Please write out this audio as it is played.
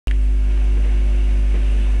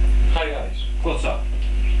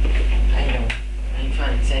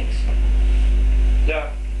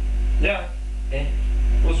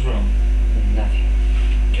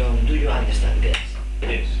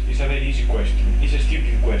It's a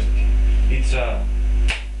stupid question. It's a...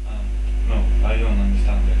 no, I don't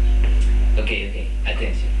understand that. Okay,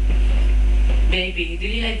 attention. Baby, do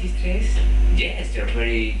you like this dress? Yes, you're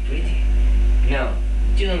very pretty. No,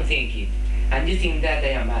 you don't think it. And you think that I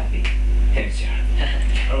am ugly. I'm sure.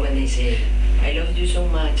 Or when they say, I love you so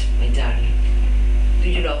much, my darling. Do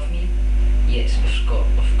you love me? Yes, of course,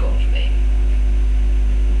 baby.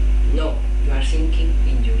 No, you are thinking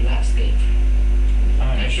in your last game.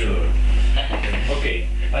 I'm sure. Okay,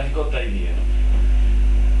 I've got the idea.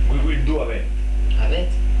 We will do a bet. A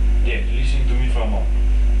bet? Yes, listen to me for a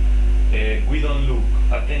moment. We don't look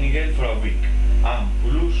at any girl for a week. And who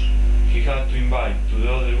lose, he had to invite to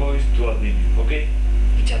the other boys to a dinner, okay?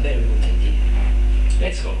 It's a very good idea.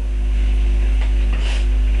 Let's go.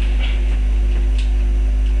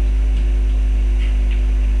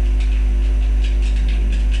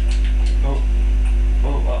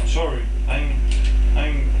 Sorry,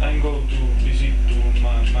 I'm going to visit to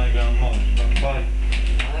my grandmother. Bye.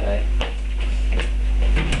 Bye.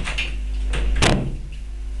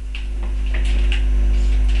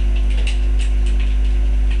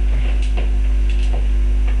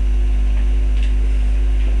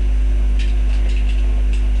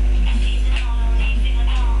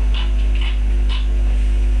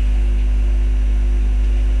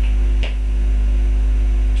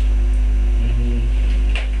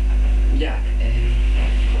 Jack, I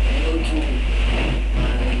go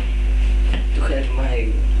to help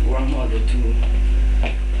my grandmother to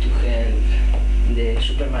help the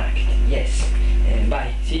supermarket. Yes.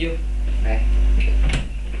 Bye. See you. Bye.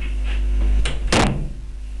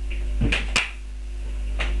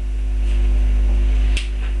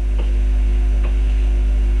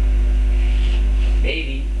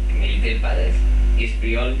 Baby, my little palace is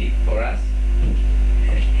free only for us.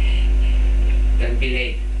 Don't be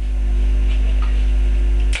late.